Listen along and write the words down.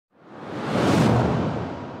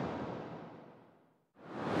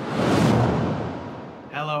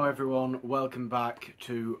Hello everyone, welcome back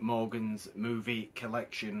to Morgan's movie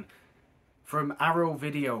collection. From Arrow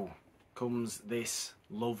Video comes this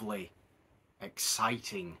lovely,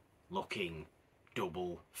 exciting looking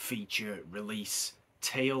double feature release,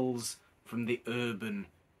 Tales from the Urban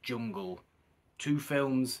Jungle. Two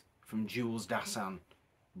films from Jules Dassin,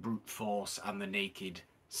 Brute Force and The Naked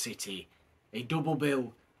City. A double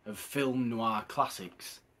bill of film noir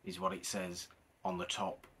classics is what it says on the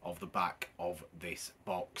top of the back of this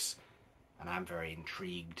box, and I'm very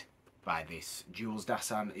intrigued by this. Jules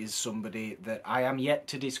Dassin is somebody that I am yet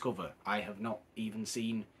to discover. I have not even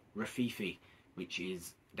seen Rafifi, which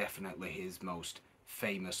is definitely his most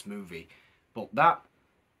famous movie, but that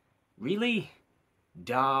really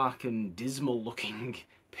dark and dismal looking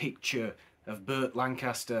picture of Burt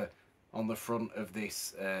Lancaster on the front of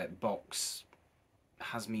this box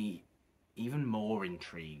has me even more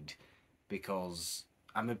intrigued, because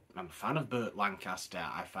I'm a fan of Burt Lancaster.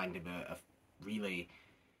 I find him a really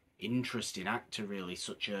interesting actor, really,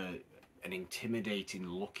 such an intimidating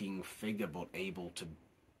looking figure, but able to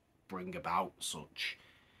bring about such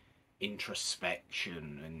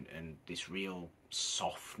introspection and this real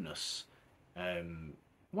softness,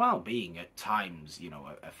 while being at times, you know,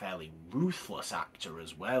 a fairly ruthless actor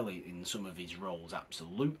as well in some of his roles,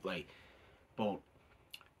 absolutely. But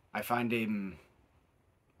I find him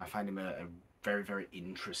a very, very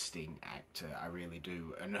interesting actor, I really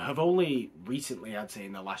do, and have only recently, I'd say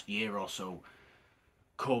in the last year or so,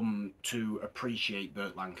 come to appreciate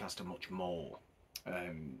Burt Lancaster much more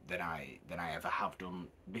than I ever have done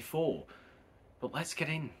before. But let's get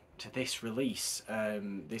into this release,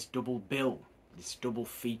 this double bill, this double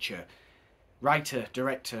feature. Writer,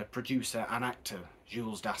 director, producer and actor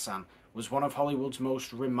Jules Dassin was one of Hollywood's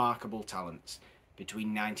most remarkable talents. Between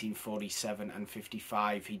 1947 and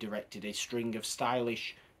 55, he directed a string of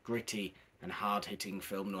stylish, gritty and hard-hitting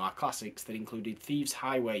film noir classics that included Thieves'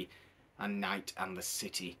 Highway and Night and the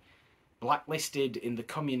City. Blacklisted in the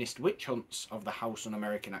communist witch hunts of the House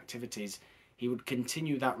Un-American Activities, he would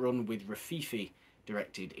continue that run with Rafifi,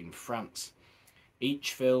 directed in France.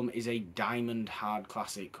 Each film is a diamond hard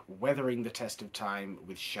classic, weathering the test of time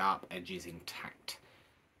with sharp edges intact.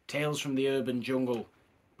 Tales from the Urban Jungle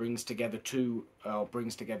brings together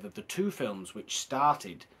the two films which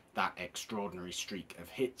started that extraordinary streak of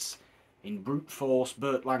hits. In Brute Force,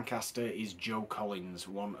 Burt Lancaster is Joe Collins,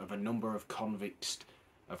 one of a number of convicts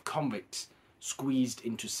squeezed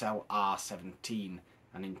into cell R17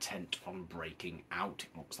 and intent on breaking out.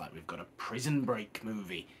 It looks like we've got a prison break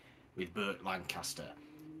movie with Burt Lancaster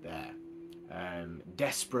there.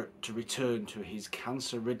 Desperate to return to his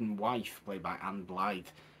cancer-ridden wife, played by Anne Blythe,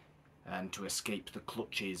 and to escape the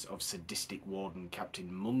clutches of sadistic warden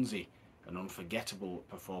Captain Munsey, an unforgettable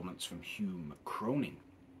performance from Hume Cronin,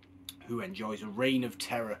 who enjoys a reign of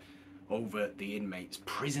terror over the inmates.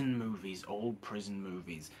 Prison movies, old prison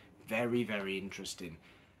movies, very, very interesting.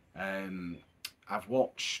 I've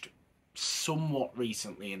watched somewhat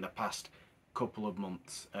recently, in the past couple of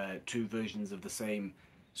months, two versions of the same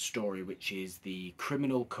story, which is the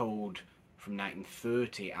Criminal Code from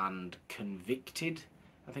 1930 and Convicted,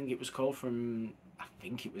 I think it was called, from, I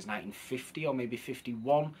think it was 1950 or maybe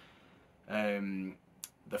 51.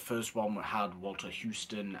 The first one had Walter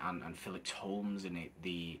Houston and Felix Holmes in it.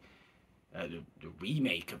 The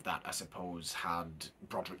remake of that, I suppose, had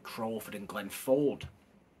Broderick Crawford and Glenn Ford.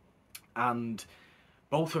 And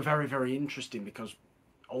both were very, very interesting, because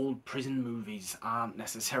old prison movies aren't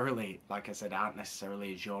necessarily, like I said, aren't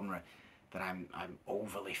necessarily a genre that I'm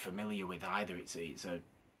overly familiar with either. It's a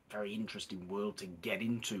very interesting world to get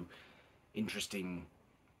into, interesting,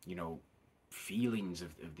 you know, feelings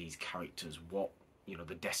of these characters, what, you know,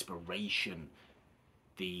 the desperation,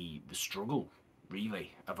 the struggle,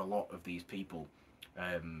 really, of a lot of these people.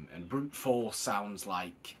 And Brute Force sounds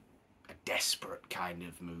like a desperate kind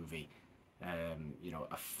of movie, you know,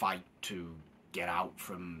 a fight to get out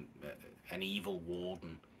from an evil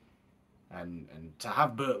warden. And to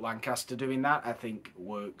have Burt Lancaster doing that, I think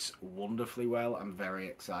works wonderfully well. I'm very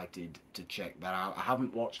excited to check that out. I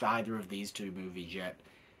haven't watched either of these two movies yet.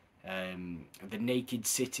 The Naked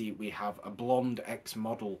City, we have a blonde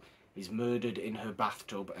ex-model is murdered in her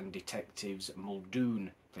bathtub, and detectives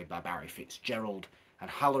Muldoon, played by Barry Fitzgerald, and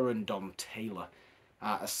Halloran Don Taylor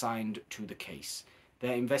are assigned to the case.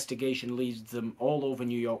 Their investigation leads them all over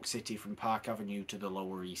New York City, from Park Avenue to the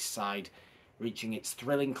Lower East Side, reaching its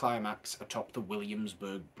thrilling climax atop the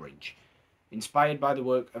Williamsburg Bridge. Inspired by the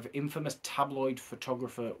work of infamous tabloid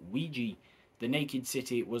photographer Ouija, The Naked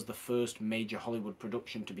City was the first major Hollywood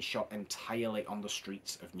production to be shot entirely on the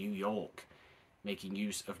streets of New York, making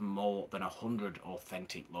use of more than 100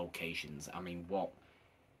 authentic locations. I mean, what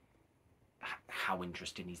how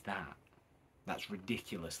interesting is that? That's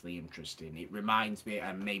ridiculously interesting. It reminds me,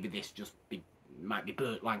 and maybe this might be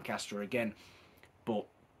Burt Lancaster again, but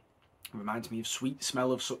it reminds me of Sweet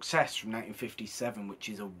Smell of Success from 1957, which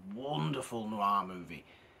is a wonderful noir movie.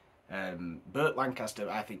 Burt Lancaster,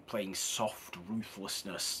 I think, playing soft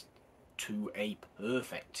ruthlessness to a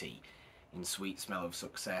perfect T in Sweet Smell of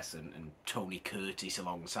Success, and Tony Curtis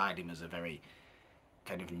alongside him as a very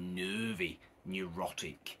kind of nervy,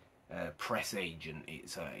 neurotic press agent.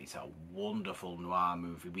 It's a wonderful noir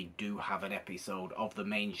movie. We do have an episode of the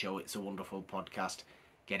main show, It's a Wonderful Podcast,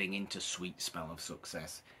 getting into Sweet Smell of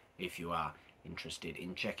Success. If you are interested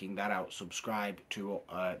in checking that out, subscribe to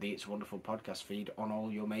the It's a Wonderful Podcast feed on all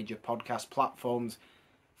your major podcast platforms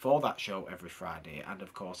for that show every Friday, and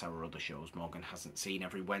of course our other shows, Morgan Hasn't Seen,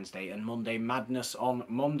 every Wednesday, and Monday Madness on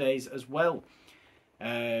Mondays as well.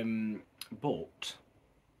 But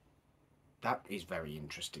that is very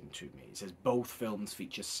interesting to me. It says both films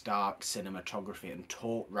feature stark cinematography and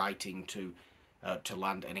taut writing to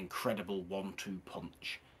land an incredible 1-2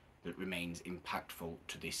 punch that remains impactful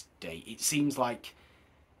to this day. It seems like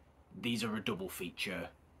these are a double feature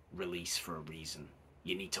release for a reason.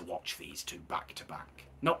 You need to watch these two back to back.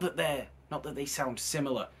 Not that they sound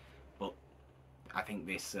similar, but I think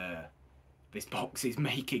this box is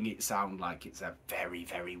making it sound like it's a very,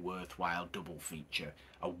 very worthwhile double feature,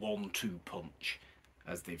 a 1-2 punch,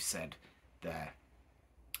 as they've said there.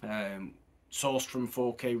 Sourced from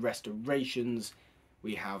 4K restorations,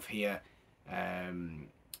 we have here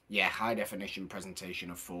high definition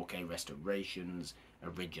presentation of 4K restorations,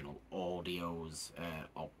 original audios,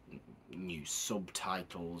 new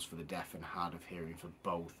subtitles for the deaf and hard of hearing for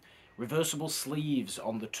both, reversible sleeves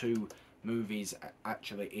on the two movies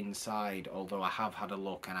actually inside, although I have had a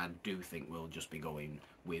look and I do think we'll just be going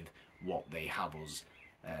with what they have us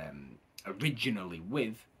originally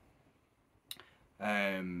with,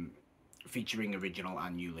 featuring original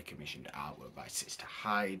and newly commissioned artwork by Sister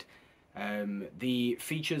Hyde. The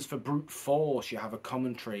features for Brute Force, you have a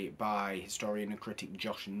commentary by historian and critic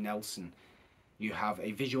Josh Nelson. You have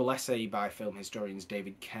a visual essay by film historians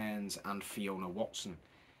David Cairns and Fiona Watson.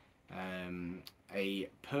 A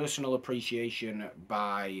personal appreciation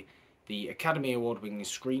by the Academy Award-winning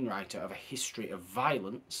screenwriter of A History of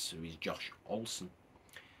Violence, who is Josh Olson.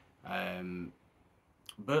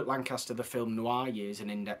 Burt Lancaster, the Film Noir Years, an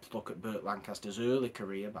in-depth look at Burt Lancaster's early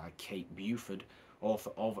career by Kate Buford,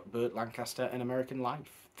 author of Burt Lancaster, An American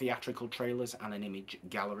Life, theatrical trailers and an image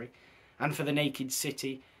gallery. And for The Naked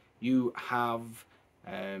City, you have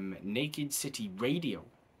Naked City Radio,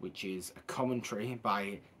 which is a commentary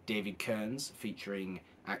by David Cairns featuring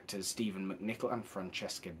actors Stephen McNichol and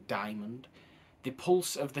Francesca Diamond. The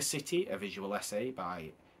Pulse of the City, a visual essay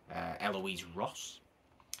by Eloise Ross.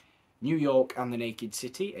 New York and the Naked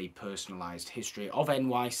City, a personalised history of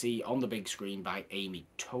NYC on the big screen by Amy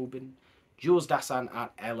Tobin. Jules Dassin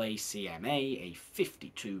at LACMA, a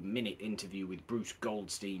 52-minute interview with Bruce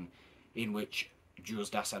Goldstein in which Jules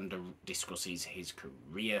Dassin discusses his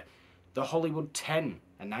career. The Hollywood 10,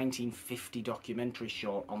 a 1950 documentary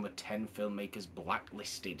short on the 10 filmmakers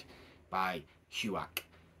blacklisted by HUAC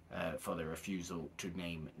for their refusal to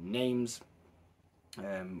name names,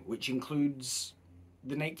 which includes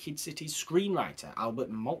The Naked City's screenwriter,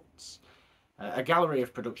 Albert Maltz. A gallery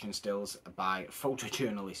of production stills by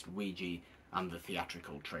photojournalist Ouija and the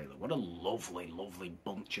theatrical trailer. What a lovely, lovely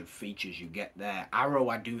bunch of features you get there. Arrow,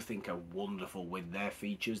 I do think, are wonderful with their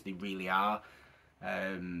features. They really are.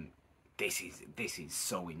 This is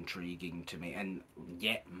so intriguing to me, and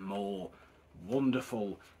yet more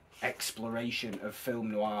wonderful exploration of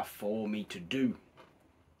film noir for me to do.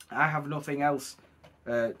 I have nothing else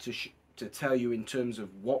to tell you in terms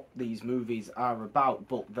of what these movies are about,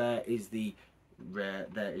 but there is the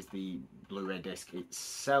Blu-ray disc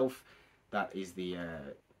itself. That is the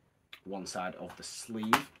one side of the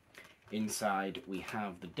sleeve. Inside we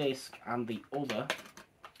have the disc and the other.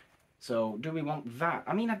 So do we want that?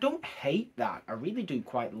 I mean, I don't hate that. I really do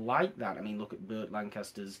quite like that. I mean, look at Burt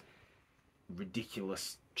Lancaster's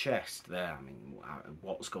ridiculous chest there. I mean,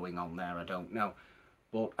 what's going on there, I don't know.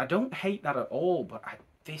 But I don't hate that at all. But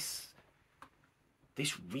this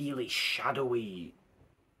really shadowy,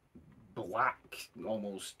 black,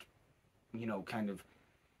 almost, you know, kind of,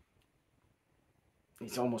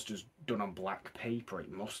 it's almost just done on black paper.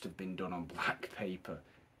 It must have been done on black paper.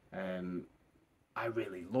 I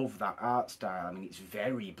really love that art style. I mean, it's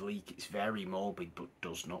very bleak, it's very morbid, but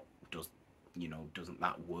doesn't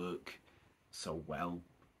that work so well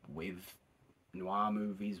with noir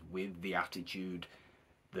movies, with the attitude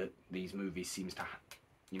that these movies seem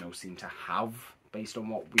to have, based on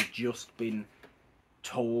what we've just been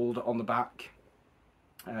told on the back.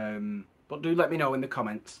 But do let me know in the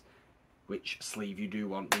comments which sleeve you do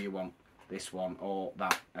want. Do you want this one or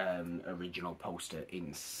that original poster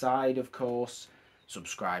inside, of course?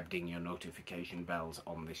 Subscribe, ding your notification bells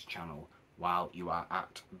on this channel while you are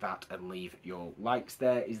at that, and leave your likes.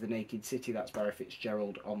 There is the Naked City, that's Barry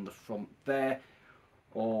Fitzgerald on the front there.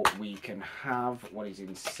 Or we can have what is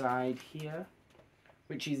inside here,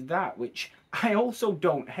 which is that, which I also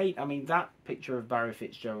don't hate. I mean, that picture of Barry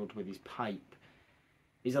Fitzgerald with his pipe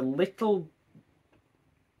is a little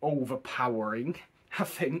overpowering, I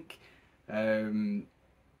think. I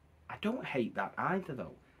don't hate that either,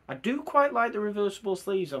 though. I do quite like the reversible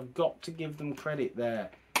sleeves. I've got to give them credit there.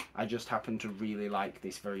 I just happen to really like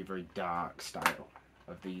this very, very dark style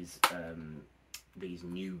of these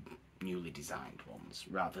newly designed ones,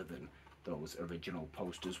 rather than those original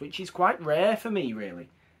posters, which is quite rare for me, really.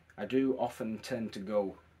 I do often tend to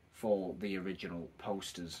go for the original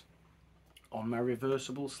posters on my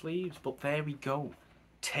reversible sleeves, but there we go.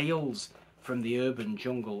 Tales from the Urban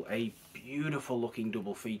Jungle, a beautiful looking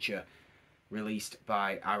double feature released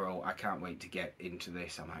by Arrow. I can't wait to get into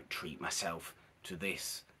this. I might treat myself to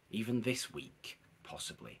this even this week,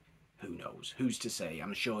 possibly. Who knows? Who's to say?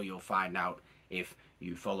 I'm sure you'll find out if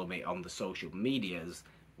you follow me on the social medias,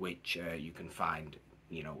 which you can find,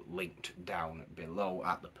 you know, linked down below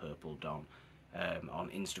at the Purple Dawn on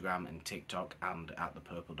Instagram and TikTok, and at the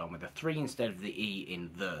Purple Dawn with a 3 instead of the E in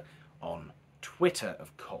the on Twitter,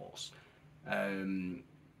 of course.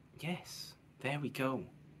 Yes, there we go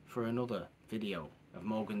for another video of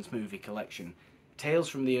Morgan's movie collection. Tales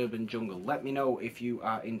from the Urban Jungle. Let me know if you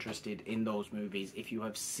are interested in those movies. If you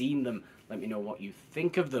have seen them, let me know what you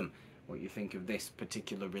think of them, what you think of this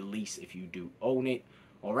particular release, if you do own it,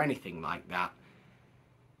 or anything like that.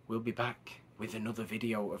 We'll be back with another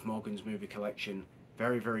video of Morgan's movie collection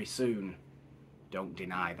very, very soon. Don't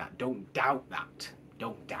deny that. Don't doubt that.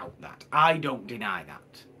 Don't doubt that. I don't deny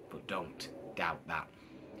that, but don't doubt that.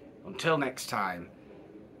 Until next time,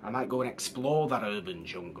 I might go and explore that urban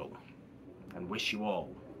jungle, and wish you all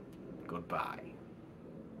goodbye.